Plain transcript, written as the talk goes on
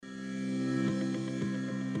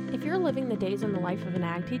If you're living the days in the life of an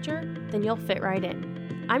ag teacher, then you'll fit right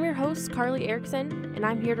in. I'm your host, Carly Erickson, and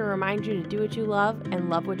I'm here to remind you to do what you love and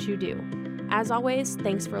love what you do. As always,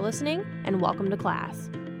 thanks for listening and welcome to class.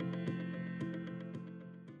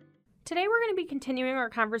 Today we're going to be continuing our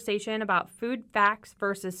conversation about food facts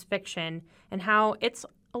versus fiction and how it's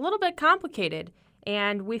a little bit complicated.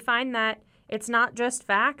 And we find that it's not just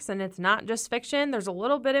facts and it's not just fiction. There's a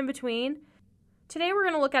little bit in between. Today we're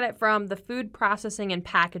going to look at it from the food processing and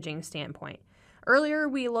packaging standpoint. Earlier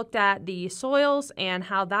we looked at the soils and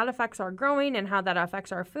how that affects our growing and how that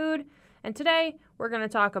affects our food. And today we're going to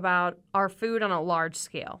talk about our food on a large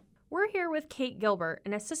scale. We're here with Kate Gilbert,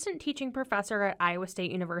 an assistant teaching professor at Iowa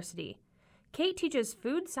State University. Kate teaches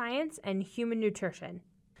food science and human nutrition.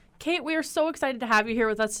 Kate, we are so excited to have you here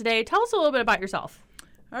with us today. Tell us a little bit about yourself.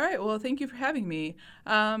 All right. Well, thank you for having me.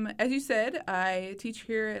 As you said, I teach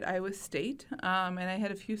here at Iowa State, and I had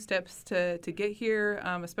a few steps to get here,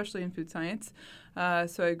 especially in food science.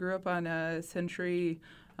 So I grew up on a Century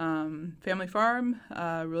family farm,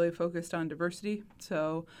 really focused on diversity.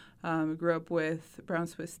 So I grew up with brown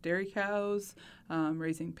Swiss dairy cows,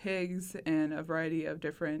 raising pigs, and a variety of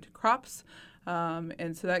different crops.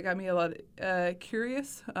 And so that got me a lot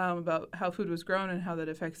curious about how food was grown and how that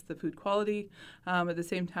affects the food quality. At the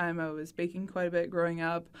same time, I was baking quite a bit growing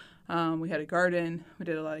up. We had a garden. We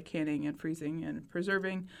did a lot of canning and freezing and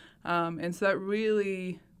preserving. And so that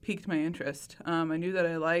really piqued my interest. I knew that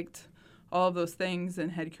I liked all of those things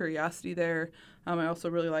and had curiosity there. I also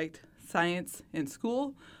really liked science in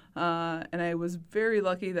school. And I was very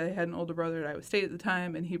lucky that I had an older brother at Iowa State at the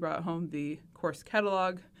time, and he brought home the course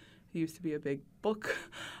catalog. It used to be a big book.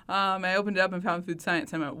 I opened it up and found food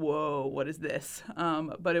science. I went, whoa, what is this?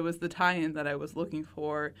 But it was the tie-in that I was looking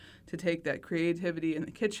for to take that creativity in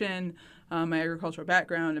the kitchen, my agricultural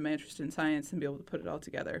background, and my interest in science and be able to put it all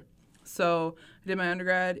together. So I did my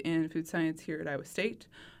undergrad in food science here at Iowa State.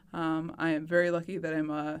 I am very lucky that I'm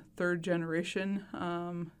a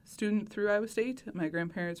third-generation student through Iowa State. My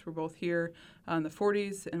grandparents were both here in the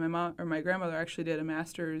 40s, and my grandmother actually did a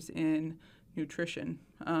master's in nutrition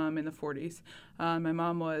in the 40s. My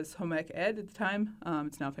mom was home ec ed at the time.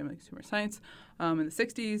 It's now family consumer science in the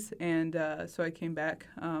 60s, and so I came back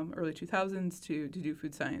early 2000s to do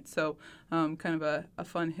food science. So kind of a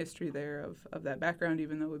fun history there of that background,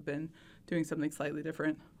 even though we've been doing something slightly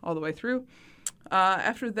different all the way through.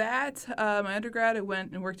 After that, my undergrad, I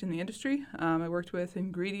went and worked in the industry. I worked with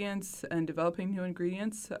ingredients and developing new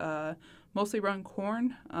ingredients, mostly around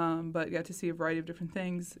corn, but got to see a variety of different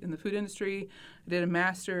things in the food industry. I did a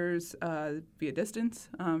master's via distance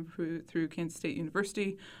through Kansas State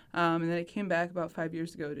University, and then I came back about 5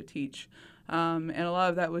 years ago to teach. And a lot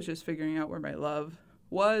of that was just figuring out where my love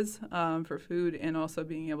was for food and also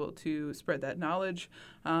being able to spread that knowledge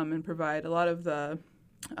and provide a lot of the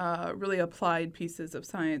really applied pieces of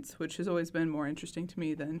science, which has always been more interesting to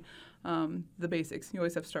me than the basics. You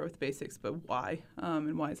always have to start with the basics, but why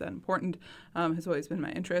and why is that important has always been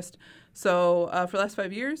my interest. So for the last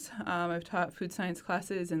 5 years, I've taught food science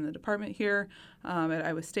classes in the department here at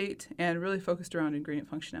Iowa State and really focused around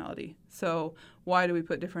ingredient functionality. So why do we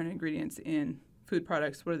put different ingredients in food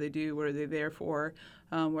products? What do they do? What are they there for?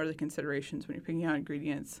 What are the considerations when you're picking out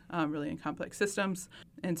ingredients really in complex systems?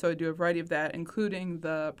 And so I do a variety of that, including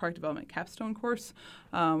the product development capstone course,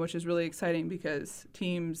 which is really exciting because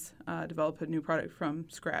teams develop a new product from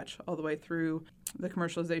scratch all the way through the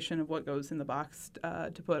commercialization of what goes in the box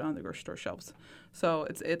to put on the grocery store shelves. So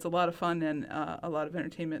it's a lot of fun and a lot of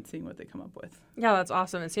entertainment seeing what they come up with. Yeah, that's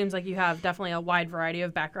awesome. It seems like you have definitely a wide variety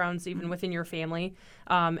of backgrounds, even within your family.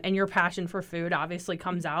 And your passion for food obviously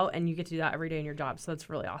comes out, and you get to do that every day in your job. So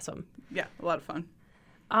that's really awesome. Yeah, a lot of fun.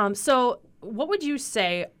 So what would you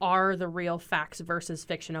say are the real facts versus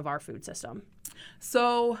fiction of our food system?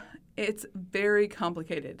 So it's very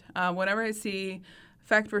complicated. Whenever I see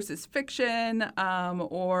fact versus fiction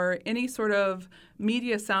or any sort of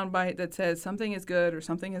media soundbite that says something is good or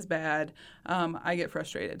something is bad, I get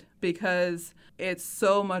frustrated because it's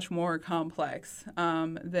so much more complex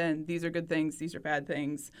than these are good things, these are bad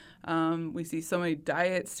things. We see so many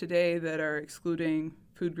diets today that are excluding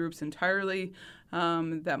food groups entirely.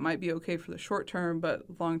 That might be okay for the short term, but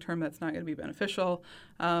long term that's not going to be beneficial.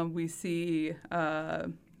 We see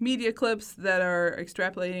media clips that are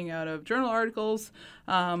extrapolating out of journal articles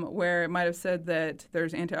where it might have said that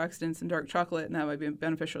there's antioxidants in dark chocolate and that might be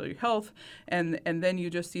beneficial to your health. And then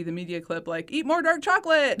you just see the media clip like, eat more dark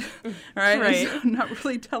chocolate, right? So not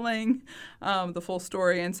really telling the full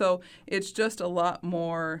story. And so it's just a lot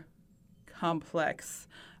more complex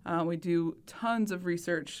We do tons of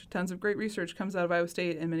research, tons of great research comes out of Iowa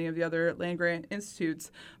State and many of the other land-grant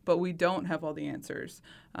institutes, but we don't have all the answers.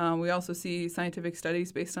 We also see scientific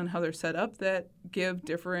studies based on how they're set up that give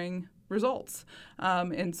differing results.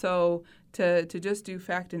 And so to just do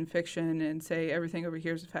fact and fiction and say everything over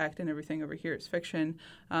here is a fact and everything over here is fiction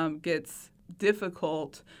gets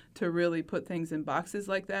difficult to really put things in boxes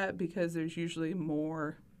like that, because there's usually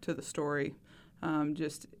more to the story.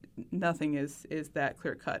 Just nothing is that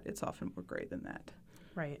clear cut. It's often more gray than that.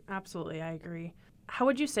 Right. Absolutely. I agree. How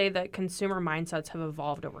would you say that consumer mindsets have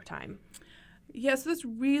evolved over time? Yeah, so that's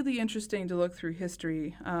really interesting to look through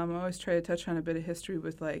history. I always try to touch on a bit of history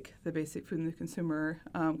with like the basic food and the consumer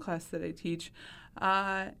class that I teach.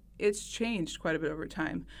 It's changed quite a bit over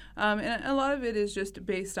time. And a lot of it is just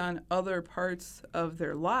based on other parts of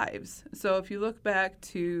their lives. So if you look back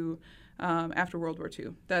to after World War II,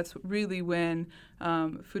 that's really when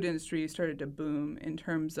food industry started to boom in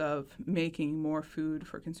terms of making more food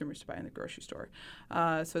for consumers to buy in the grocery store.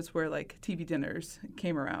 So it's where like TV dinners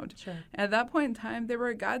came around. Sure. At that point in time, they were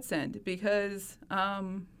a godsend because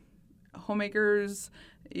homemakers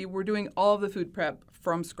were doing all of the food prep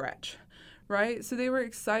from scratch. Right? So they were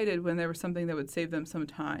excited when there was something that would save them some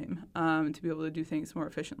time to be able to do things more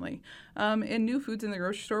efficiently. And new foods in the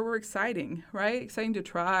grocery store were exciting, right? Exciting to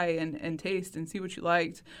try and taste and see what you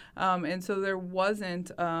liked. And so there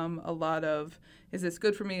wasn't a lot of, is this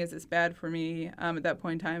good for me? Is this bad for me? At that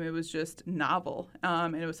point in time, it was just novel,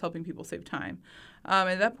 and it was helping people save time.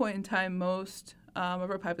 At that point in time, most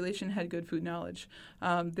of our population had good food knowledge.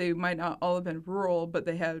 They might not all have been rural, but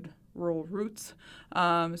they had rural roots,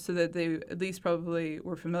 so that they at least probably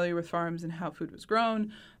were familiar with farms and how food was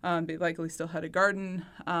grown. They likely still had a garden.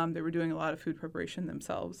 They were doing a lot of food preparation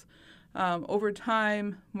themselves. Over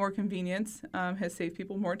time, more convenience has saved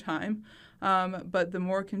people more time, but the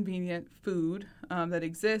more convenient food that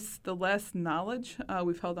exists, the less knowledge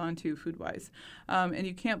we've held on to food-wise. And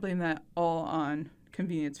you can't blame that all on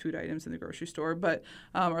convenience food items in the grocery store, but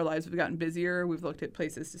our lives have gotten busier. We've looked at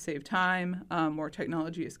places to save time. More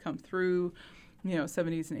technology has come through.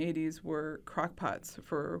 70s and 80s were crock pots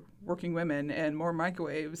for working women and more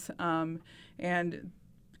microwaves. And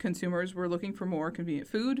consumers were looking for more convenient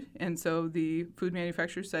food, and so the food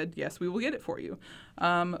manufacturers said, yes, we will get it for you.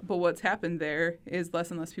 But what's happened there is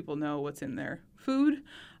less and less people know what's in their food.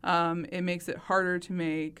 It makes it harder to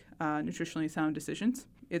make nutritionally sound decisions.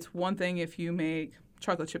 It's one thing if you make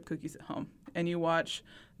chocolate chip cookies at home and you watch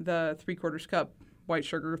the 3/4 cup white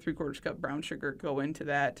sugar, 3/4 cup brown sugar go into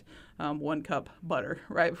that 1 cup butter,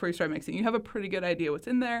 right, before you start mixing. You have a pretty good idea what's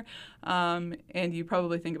in there, and you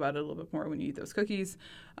probably think about it a little bit more when you eat those cookies.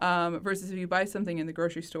 Versus if you buy something in the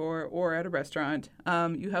grocery store or at a restaurant,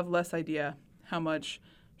 you have less idea how much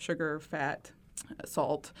sugar, fat,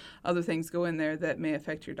 salt, other things go in there that may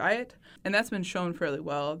affect your diet. And that's been shown fairly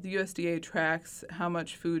well. The USDA tracks how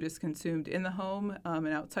much food is consumed in the home and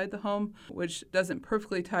outside the home, which doesn't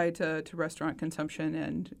perfectly tie to restaurant consumption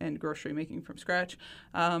and grocery making from scratch.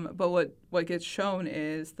 But what gets shown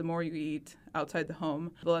is the more you eat outside the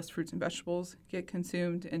home, the less fruits and vegetables get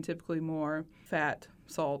consumed, and typically more fat,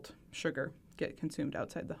 salt, sugar get consumed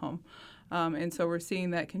outside the home. And so we're seeing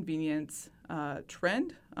that convenience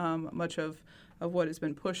trend, much of what has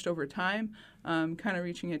been pushed over time, kind of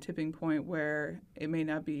reaching a tipping point where it may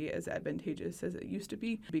not be as advantageous as it used to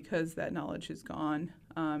be because that knowledge is gone.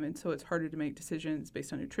 And so it's harder to make decisions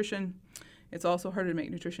based on nutrition. It's also harder to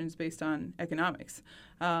make decisions based on economics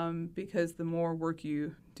because the more work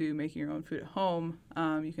you do making your own food at home,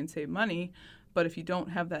 you can save money. But if you don't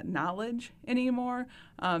have that knowledge anymore,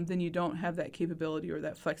 then you don't have that capability or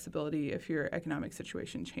that flexibility if your economic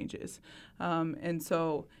situation changes. And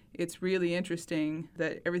so it's really interesting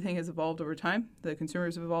that everything has evolved over time. The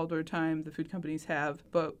consumers have evolved over time, the food companies have,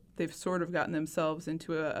 but they've sort of gotten themselves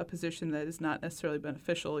into a position that is not necessarily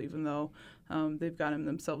beneficial, even though they've gotten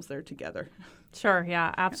themselves there together. Sure,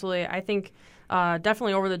 yeah, absolutely. I think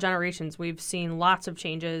definitely over the generations, we've seen lots of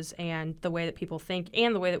changes and the way that people think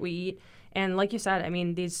and the way that we eat. And like you said, I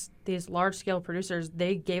mean, these large-scale producers,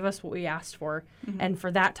 they gave us what we asked for. Mm-hmm. And for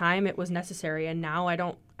that time, it was necessary. And now I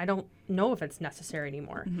don't know if it's necessary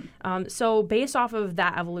anymore. Mm-hmm. So based off of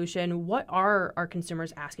that evolution, what are our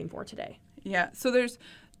consumers asking for today? Yeah, so there's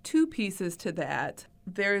two pieces to that.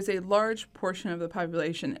 There is a large portion of the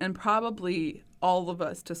population, and probably all of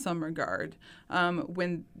us to some regard,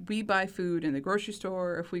 when we buy food in the grocery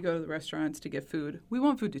store or if we go to the restaurants to get food, we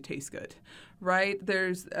want food to taste good, right?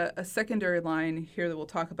 There's a secondary line here that we'll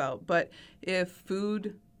talk about, but if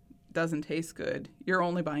food doesn't taste good, you're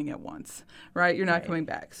only buying it once, right? You're not coming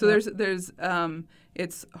back. So there's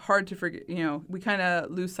it's hard to forget, we kind of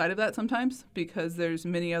lose sight of that sometimes because there's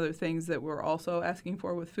many other things that we're also asking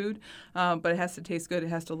for with food. But it has to taste good. It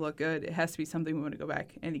has to look good. It has to be something we want to go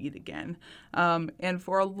back and eat again. And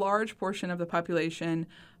for a large portion of the population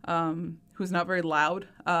who's not very loud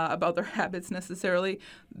about their habits necessarily,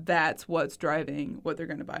 that's what's driving what they're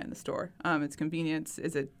going to buy in the store. It's convenience.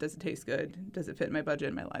 Does it taste good? Does it fit my budget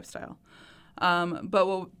and my lifestyle?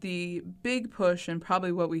 But the big push, and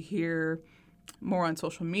probably what we hear more on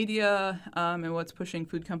social media and what's pushing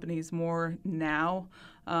food companies more now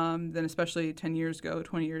than especially 10 years ago,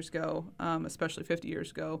 20 years ago, especially 50 years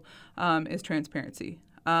ago, is transparency.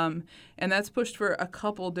 And that's pushed for a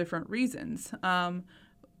couple different reasons.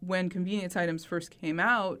 When convenience items first came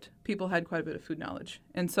out, people had quite a bit of food knowledge.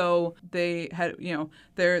 And so they had,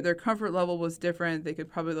 their comfort level was different. They could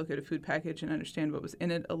probably look at a food package and understand what was in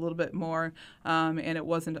it a little bit more, and it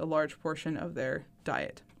wasn't a large portion of their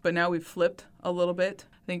diet. But now we've flipped a little bit.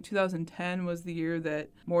 I think 2010 was the year that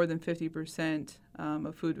more than 50%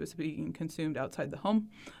 of food was being consumed outside the home,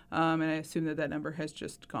 and I assume that number has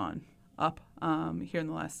just gone up here in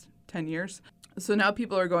the last 10 years. So now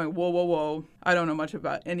people are going, whoa, I don't know much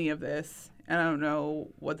about any of this, and I don't know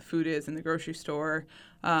what the food is in the grocery store.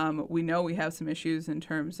 We know we have some issues in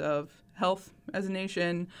terms of health as a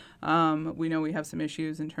nation. We know we have some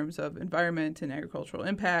issues in terms of environment and agricultural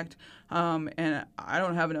impact, and I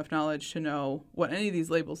don't have enough knowledge to know what any of these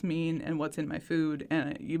labels mean and what's in my food,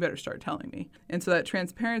 and you better start telling me. And so that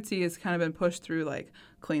transparency has kind of been pushed through like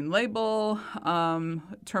clean label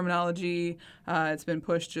terminology. It's been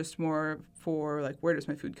pushed just more for like, where does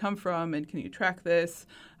my food come from and can you track this,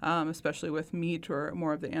 especially with meat or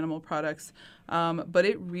more of the animal products. But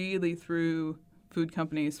it really threw food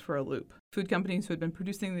companies for a loop. Food companies who had been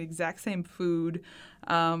producing the exact same food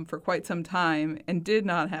for quite some time and did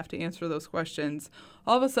not have to answer those questions,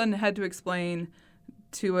 all of a sudden had to explain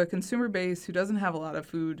to a consumer base who doesn't have a lot of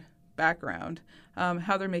food background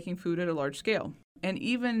how they're making food at a large scale. And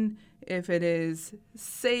even if it is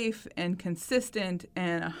safe and consistent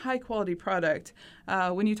and a high-quality product,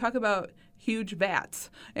 when you talk about huge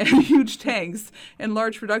vats and huge tanks and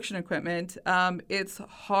large production equipment, it's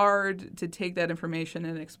hard to take that information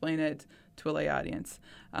and explain it to a lay audience.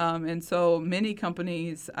 And so many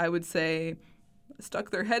companies, I would say,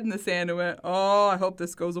 stuck their head in the sand and went, oh, I hope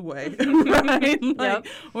this goes away. Right? Yep.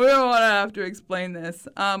 We don't want to have to explain this.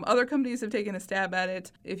 Other companies have taken a stab at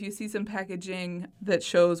it. If you see some packaging that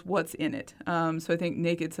shows what's in it. So I think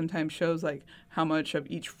Naked sometimes shows like how much of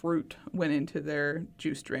each fruit went into their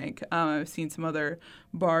juice drink. I've seen some other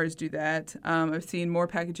bars do that. I've seen more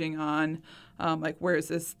packaging on like, where is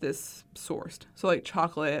this sourced? So like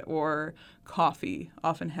chocolate or coffee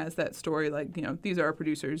often has that story, like, these are our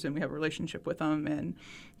producers and we have a relationship with them, and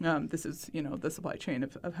this is, the supply chain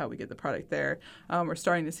of how we get the product there. We're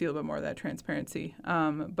starting to see a little bit more of that transparency.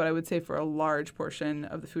 But I would say for a large portion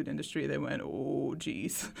of the food industry, they went, oh,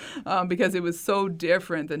 geez, because it was so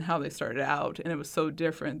different than how they started out, and it was so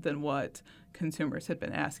different than what consumers had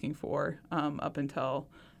been asking for up until,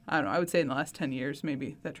 I don't know, I would say in the last 10 years,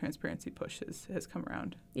 maybe that transparency push has come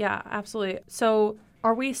around. Yeah, absolutely. So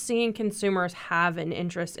are we seeing consumers have an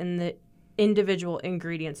interest in the individual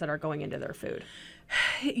ingredients that are going into their food?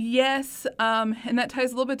 Yes, and that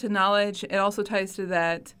ties a little bit to knowledge. It also ties to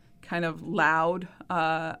that kind of loud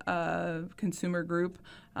consumer group,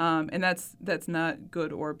 and that's not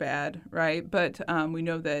good or bad, right? But we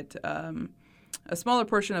know that a smaller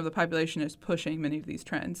portion of the population is pushing many of these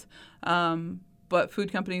trends. But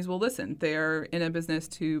food companies will listen. They are in a business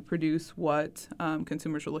to produce what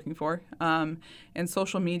consumers are looking for. And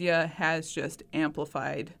social media has just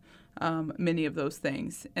amplified many of those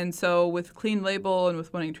things. And so with Clean Label and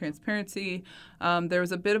with wanting transparency, there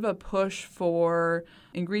was a bit of a push for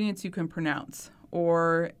ingredients you can pronounce,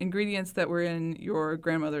 or ingredients that were in your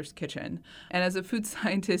grandmother's kitchen. And as a food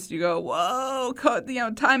scientist, you go, whoa,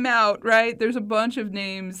 time out, right? There's a bunch of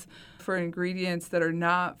names for ingredients that are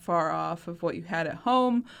not far off of what you had at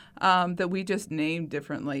home that we just named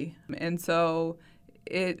differently. And so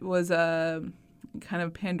it was a kind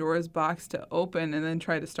of Pandora's box to open and then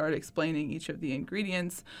try to start explaining each of the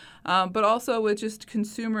ingredients. But also with just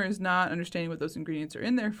consumers not understanding what those ingredients are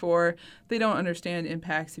in there for, they don't understand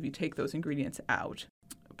impacts if you take those ingredients out.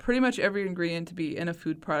 Pretty much every ingredient to be in a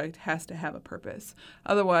food product has to have a purpose.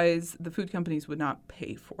 Otherwise, the food companies would not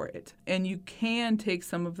pay for it. And you can take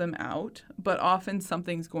some of them out, but often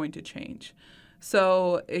something's going to change.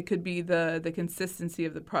 So it could be the consistency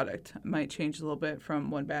of the product might change a little bit from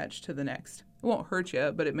one batch to the next. It won't hurt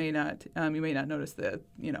you, but it may not. You may not notice the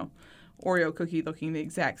Oreo cookie looking the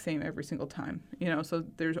exact same every single time. So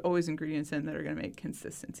there's always ingredients in that are going to make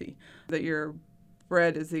consistency that you're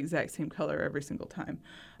bread is the exact same color every single time.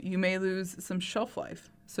 You may lose some shelf life.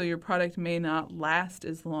 So your product may not last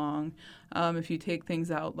as long if you take things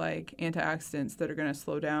out like antioxidants that are going to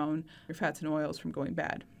slow down your fats and oils from going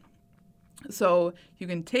bad. So you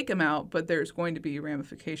can take them out, but there's going to be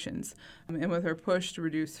ramifications. And with our push to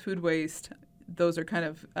reduce food waste, those are kind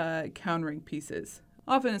of countering pieces.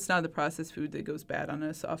 Often it's not the processed food that goes bad on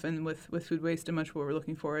us. Often with food waste, and much what we're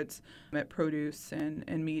looking for, it's at produce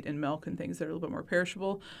and meat and milk and things that are a little bit more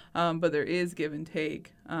perishable. But there is give and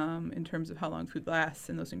take in terms of how long food lasts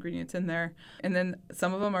and those ingredients in there. And then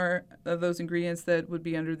some of them are those ingredients that would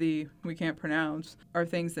be under the we can't pronounce are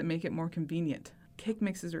things that make it more convenient. Cake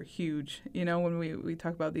mixes are huge. You know, when we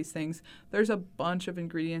talk about these things, there's a bunch of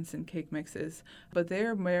ingredients in cake mixes, but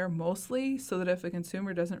they're there mostly so that if a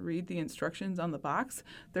consumer doesn't read the instructions on the box,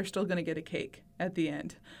 they're still going to get a cake at the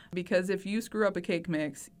end. Because if you screw up a cake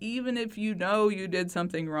mix, even if you know you did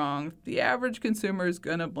something wrong, the average consumer is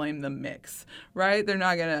going to blame the mix, right? They're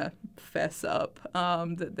not going to fess up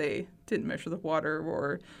that they didn't measure the water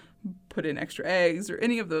or put in extra eggs or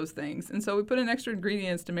any of those things. And so we put in extra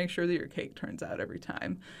ingredients to make sure that your cake turns out every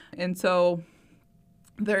time. And so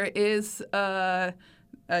there is a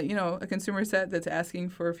consumer set that's asking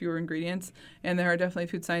for fewer ingredients, and there are definitely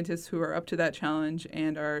food scientists who are up to that challenge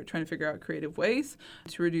and are trying to figure out creative ways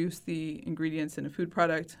to reduce the ingredients in a food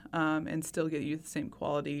product and still get you the same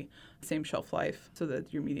quality, same shelf life, so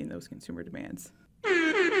that you're meeting those consumer demands.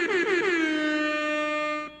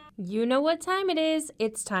 You know what time it is.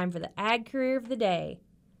 It's time for the Ag Career of the Day.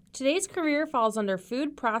 Today's career falls under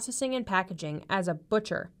food processing and packaging as a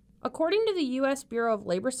butcher. According to the U.S. Bureau of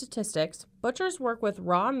Labor Statistics, butchers work with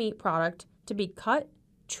raw meat product to be cut,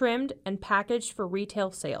 trimmed, and packaged for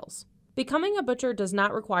retail sales. Becoming a butcher does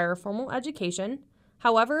not require formal education.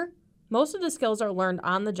 However, most of the skills are learned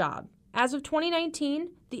on the job. As of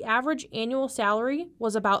 2019, the average annual salary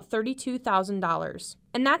was about $32,000.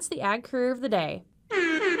 And that's the Ag Career of the Day.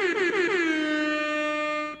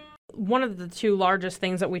 One of the two largest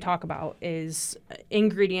things that we talk about is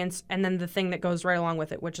ingredients and then the thing that goes right along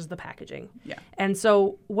with it, which is the packaging. Yeah. And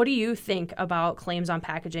so what do you think about claims on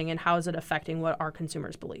packaging and how is it affecting what our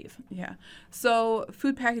consumers believe? Yeah. So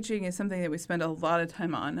food packaging is something that we spend a lot of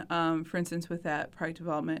time on. For instance, with that product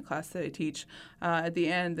development class that I teach, at the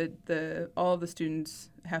end, all of the students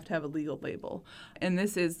have to have a legal label. And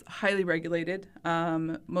this is highly regulated,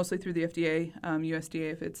 mostly through the FDA,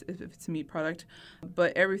 USDA if it's a meat product.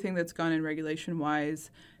 But everything that's gone in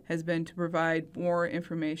regulation-wise has been to provide more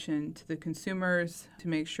information to the consumers to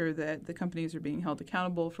make sure that the companies are being held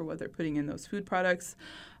accountable for what they're putting in those food products.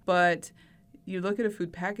 But you look at a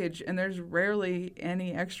food package and there's rarely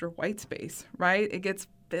any extra white space, right? It gets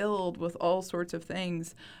filled with all sorts of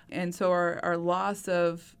things. And so our loss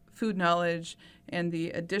of food knowledge and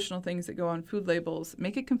the additional things that go on food labels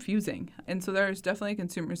make it confusing. And so there's definitely a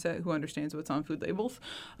consumer set who understands what's on food labels,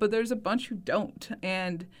 but there's a bunch who don't.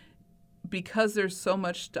 And because there's so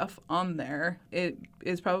much stuff on there, it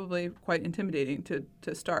is probably quite intimidating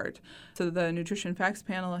to start. So the Nutrition Facts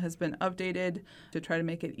Panel has been updated to try to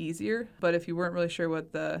make it easier. But if you weren't really sure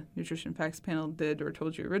what the Nutrition Facts Panel did or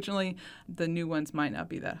told you originally, the new ones might not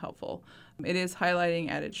be that helpful. It is highlighting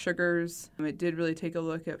added sugars. It did really take a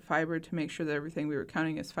look at fiber to make sure that everything we were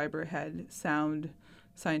counting as fiber had sound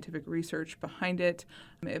scientific research behind it.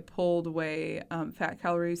 It pulled away fat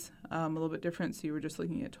calories, a little bit different, so you were just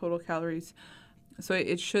looking at total calories. So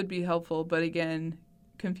it should be helpful, but again,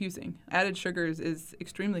 confusing. Added sugars is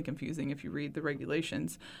extremely confusing if you read the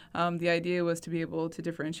regulations. The idea was to be able to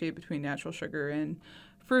differentiate between natural sugar and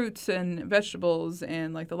fruits and vegetables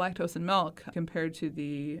and like the lactose in milk compared to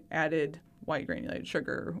the added white granulated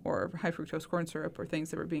sugar or high fructose corn syrup or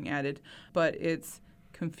things that were being added. But it's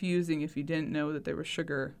confusing if you didn't know that there was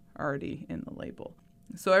sugar already in the label.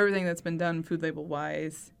 So everything that's been done food label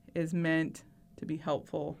wise is meant to be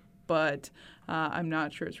helpful, but I'm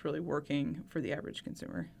not sure it's really working for the average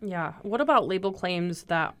consumer. Yeah. What about label claims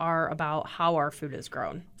that are about how our food is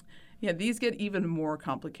grown? Yeah, these get even more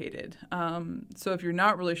complicated. So if you're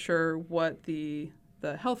not really sure what the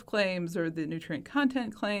health claims or the nutrient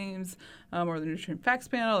content claims or the nutrient facts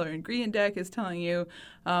panel or ingredient deck is telling you,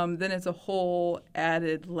 then it's a whole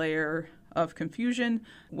added layer of confusion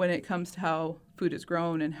when it comes to how food is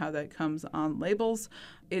grown and how that comes on labels.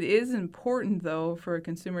 It is important, though, for a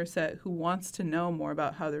consumer set who wants to know more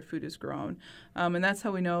about how their food is grown. And that's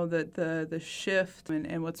how we know that the shift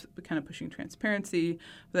and what's kind of pushing transparency,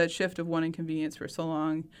 that shift of wanting convenience for so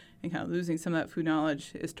long and kind of losing some of that food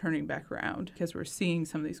knowledge is turning back around because we're seeing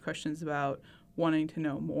some of these questions about wanting to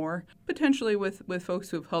know more, potentially with folks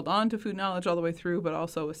who have held on to food knowledge all the way through, but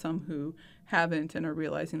also with some who haven't and are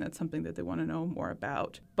realizing that's something that they want to know more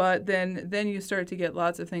about. But then you start to get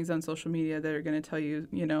lots of things on social media that are going to tell you,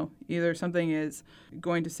 either something is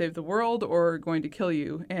going to save the world or going to kill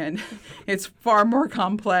you. And it's far more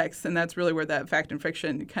complex, and that's really where that fact and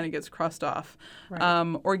fiction kind of gets crossed off. Right.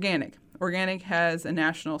 Organic. Organic has a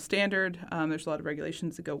national standard. There's a lot of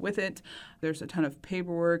regulations that go with it. There's a ton of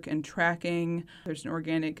paperwork and tracking. There's an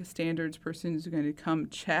organic standards person who's going to come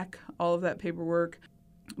check all of that paperwork.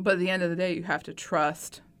 But at the end of the day, you have to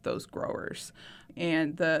trust those growers.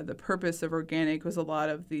 And the purpose of organic was a lot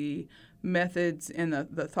of the methods and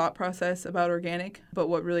the thought process about organic. But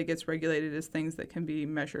what really gets regulated is things that can be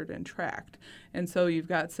measured and tracked. And so you've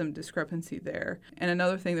got some discrepancy there. And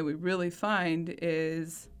another thing that we really find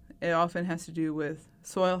is it often has to do with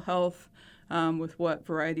soil health, with what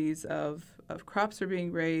varieties of crops are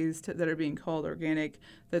being raised that are being called organic,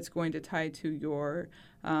 that's going to tie to your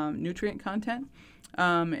nutrient content.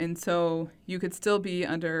 And so you could still be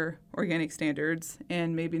under organic standards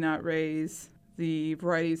and maybe not raise the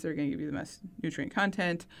varieties that are going to give you the most nutrient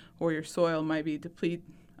content, or your soil might be depleted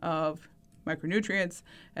of micronutrients,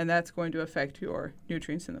 and that's going to affect your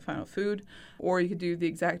nutrients in the final food. Or you could do the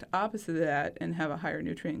exact opposite of that and have a higher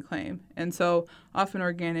nutrient claim. And so often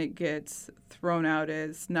organic gets thrown out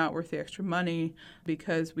as not worth the extra money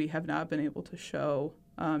because we have not been able to show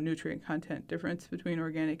nutrient content difference between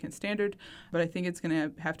organic and standard. But I think it's going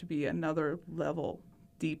to have to be another level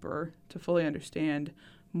deeper to fully understand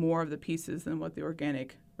more of the pieces than what the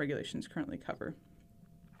organic regulations currently cover.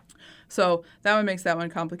 So that one makes that one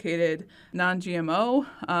complicated.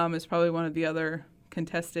 Non-GMO is probably one of the other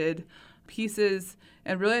contested pieces.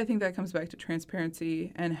 And really, I think that comes back to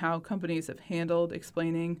transparency and how companies have handled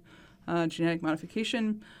explaining genetic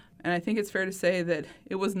modification. And I think it's fair to say that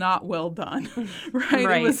it was not well done,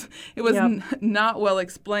 right? It was not well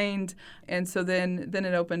explained. And so then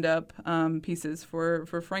it opened up pieces for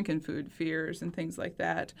frankenfood fears and things like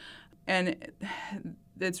that. And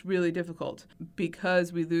it's really difficult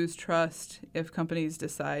because we lose trust if companies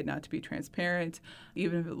decide not to be transparent,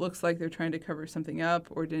 even if it looks like they're trying to cover something up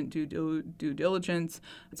or didn't do due diligence.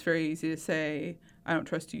 It's very easy to say, I don't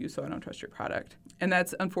trust you, so I don't trust your product. And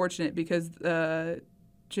that's unfortunate because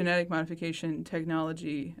genetic modification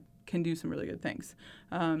technology can do some really good things.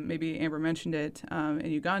 Maybe Amber mentioned it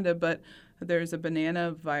in Uganda, but there's a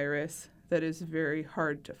banana virus that is very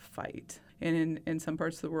hard to fight. And in some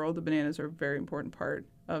parts of the world, the bananas are a very important part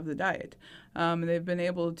of the diet. And they've been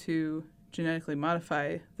able to genetically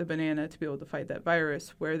modify the banana to be able to fight that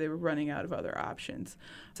virus where they were running out of other options.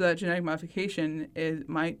 So that genetic modification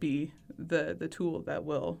might be the tool that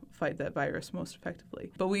will fight that virus most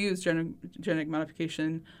effectively. But we use genetic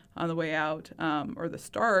modification on the way out, or the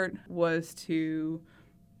start was to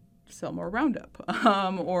sell more Roundup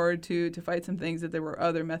or to fight some things that there were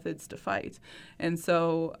other methods to fight. And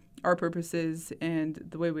so our purposes and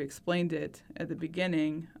the way we explained it at the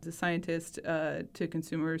beginning as a scientist to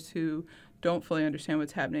consumers who don't fully understand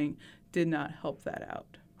what's happening did not help that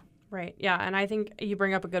out. Right. Yeah. And I think you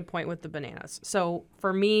bring up a good point with the bananas. So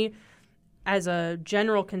for me, as a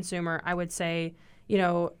general consumer, I would say,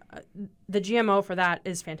 the GMO for that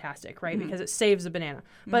is fantastic, right? Mm-hmm. Because it saves the banana.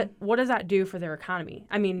 Mm-hmm. But what does that do for their economy?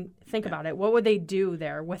 I mean, think about it. What would they do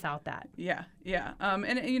there without that? Yeah.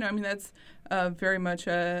 And that's very much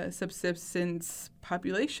a subsistence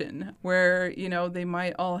population where, they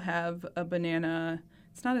might all have a banana.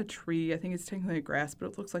 It's not a tree. I think it's technically a grass, but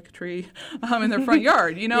it looks like a tree in their front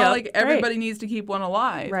yard. Everybody needs to keep one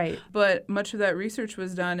alive. Right. But much of that research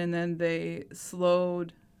was done, and then they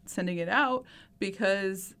slowed sending it out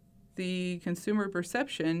because the consumer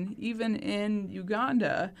perception, even in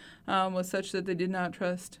Uganda, was such that they did not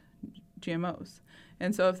trust GMOs.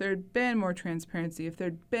 And so if there had been more transparency, if there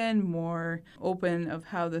had been more open of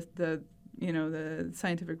how the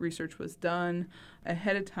scientific research was done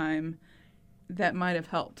ahead of time, that might have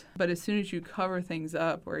helped. But as soon as you cover things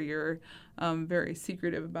up or you're very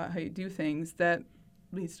secretive about how you do things, that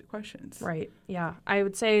leads to questions. Right. Yeah. I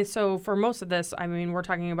would say so for most of this, we're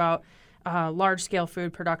talking about large-scale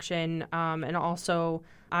food production and also,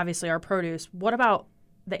 obviously, our produce. What about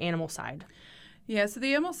the animal side? Yeah, so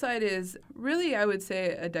the animal side is really, I would say,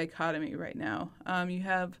 a dichotomy right now. You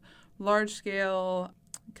have large-scale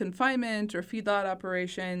confinement or feedlot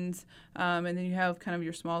operations, and then you have kind of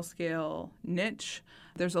your small-scale niche.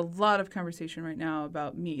 There's a lot of conversation right now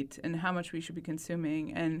about meat and how much we should be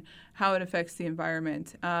consuming and how it affects the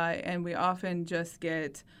environment. And we often just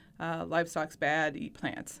get livestock's bad, eat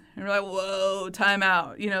plants. And we're like, whoa, time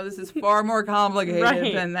out. This is far more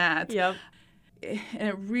complicated than that. Yep. and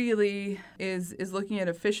it really is looking at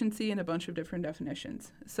efficiency in a bunch of different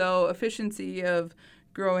definitions. So efficiency of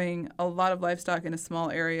growing a lot of livestock in a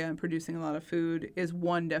small area and producing a lot of food is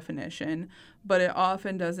one definition, but it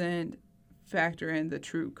often doesn't factor in the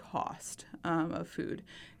true cost of food.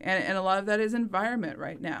 And a lot of that is environment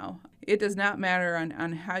right now. It does not matter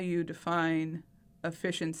on how you define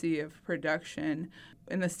efficiency of production.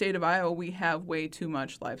 In the state of Iowa, we have way too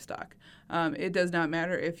much livestock. It does not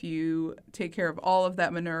matter if you take care of all of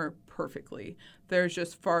that manure perfectly. There's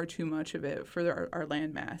just far too much of it for our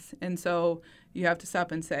land mass. And so you have to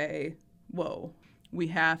stop and say, whoa, we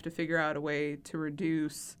have to figure out a way to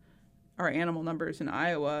reduce our animal numbers in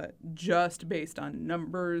Iowa just based on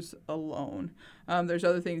numbers alone. There's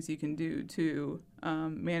other things you can do to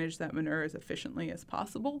manage that manure as efficiently as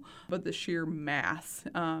possible, but the sheer mass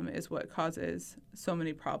is what causes so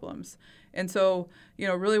many problems. And so,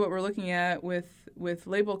 really what we're looking at with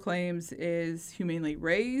label claims is humanely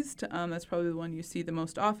raised. That's probably the one you see the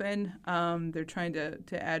most often. They're trying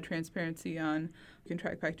to add transparency on, you can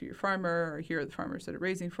track back to your farmer, or here are the farmers that are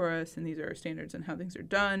raising for us, and these are our standards and how things are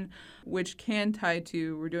done, which can tie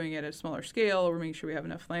to we're doing it at a smaller scale, we're making sure we have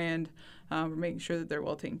enough land, we're making sure that they're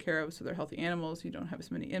well taken care of so they're healthy animals, you don't have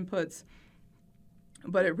as many inputs.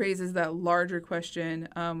 But it raises that larger question,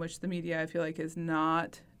 which the media, I feel like, is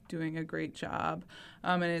not doing a great job.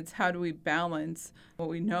 And it's how do we balance what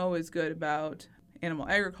we know is good about animal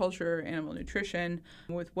agriculture, animal nutrition,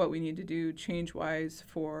 with what we need to do change-wise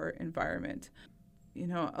for environment.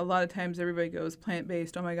 A lot of times everybody goes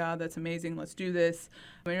plant-based, oh my God, that's amazing, let's do this.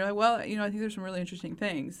 And you're like, well, I think there's some really interesting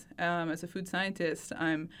things. As a food scientist,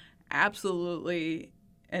 I'm absolutely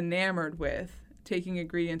enamored with taking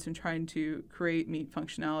ingredients and trying to create meat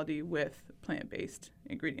functionality with plant-based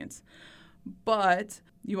ingredients. But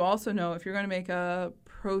you also know if you're going to make a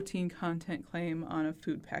protein content claim on a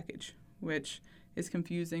food package, which is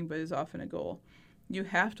confusing but is often a goal, you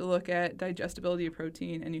have to look at digestibility of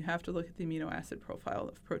protein and you have to look at the amino acid profile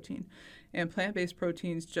of protein. And plant-based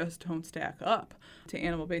proteins just don't stack up to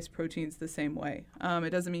animal-based proteins the same way. It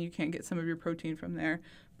doesn't mean you can't get some of your protein from there,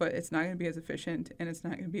 but it's not going to be as efficient and it's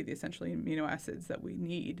not going to be the essentially amino acids that we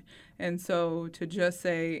need. And so to just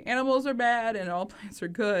say animals are bad and all plants are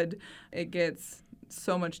good, it gets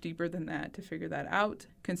so much deeper than that to figure that out.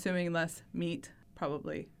 Consuming less meat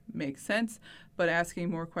probably makes sense, but asking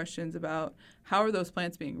more questions about how are those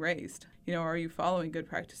plants being raised? Are you following good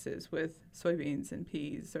practices with soybeans and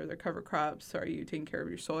peas? Are there cover crops? Are you taking care of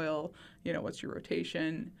your soil? What's your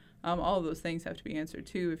rotation? All of those things have to be answered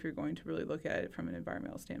too if you're going to really look at it from an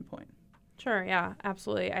environmental standpoint. Sure, yeah,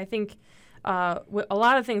 absolutely. I think a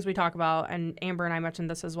lot of things we talk about, and Amber and I mentioned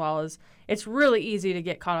this as well, is it's really easy to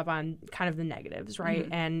get caught up on kind of the negatives, right?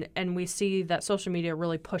 Mm-hmm. And we see that social media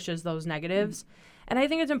really pushes those negatives. Mm-hmm. And I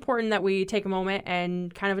think it's important that we take a moment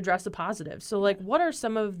and kind of address the positives. So, what are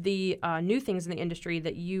some of the new things in the industry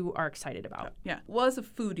that you are excited about? Yeah. Well, as a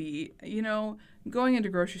foodie, going into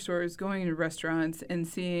grocery stores, going into restaurants, and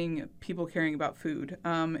seeing people caring about food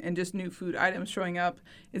and just new food items showing up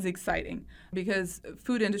is exciting because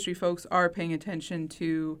food industry folks are paying attention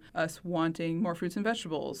to us wanting more fruits and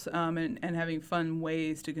vegetables and having fun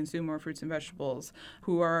ways to consume more fruits and vegetables,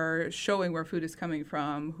 who are showing where food is coming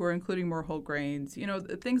from, who are including more whole grains,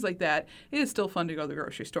 things like that. It is still fun to go to the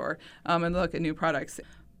grocery store and look at new products.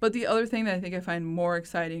 But the other thing that I think I find more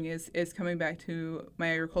exciting is coming back to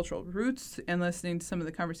my agricultural roots and listening to some of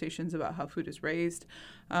the conversations about how food is raised.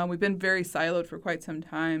 We've been very siloed for quite some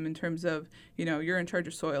time in terms of, you're in charge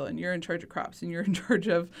of soil and you're in charge of crops and you're in charge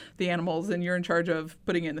of the animals and you're in charge of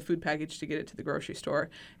putting it in the food package to get it to the grocery store.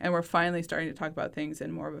 And we're finally starting to talk about things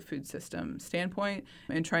in more of a food system standpoint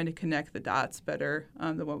and trying to connect the dots better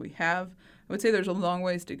than what we have. I would say there's a long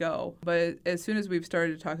ways to go, but as soon as we've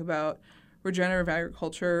started to talk about regenerative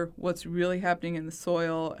agriculture, what's really happening in the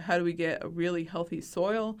soil, how do we get a really healthy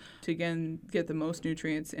soil to, again, get the most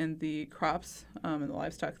nutrients in the crops and the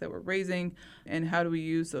livestock that we're raising, and how do we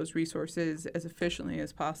use those resources as efficiently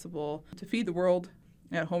as possible to feed the world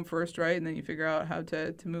at home first, right? And then you figure out how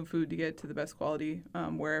to move food to get to the best quality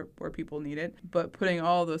where people need it. But putting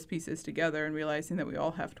all those pieces together and realizing that we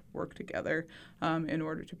all have to work together in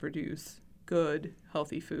order to produce good,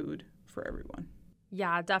 healthy food for everyone.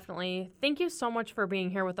 Yeah, definitely. Thank you so much for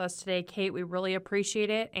being here with us today, Kate. We really appreciate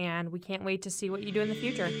it, and we can't wait to see what you do in the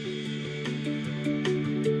future.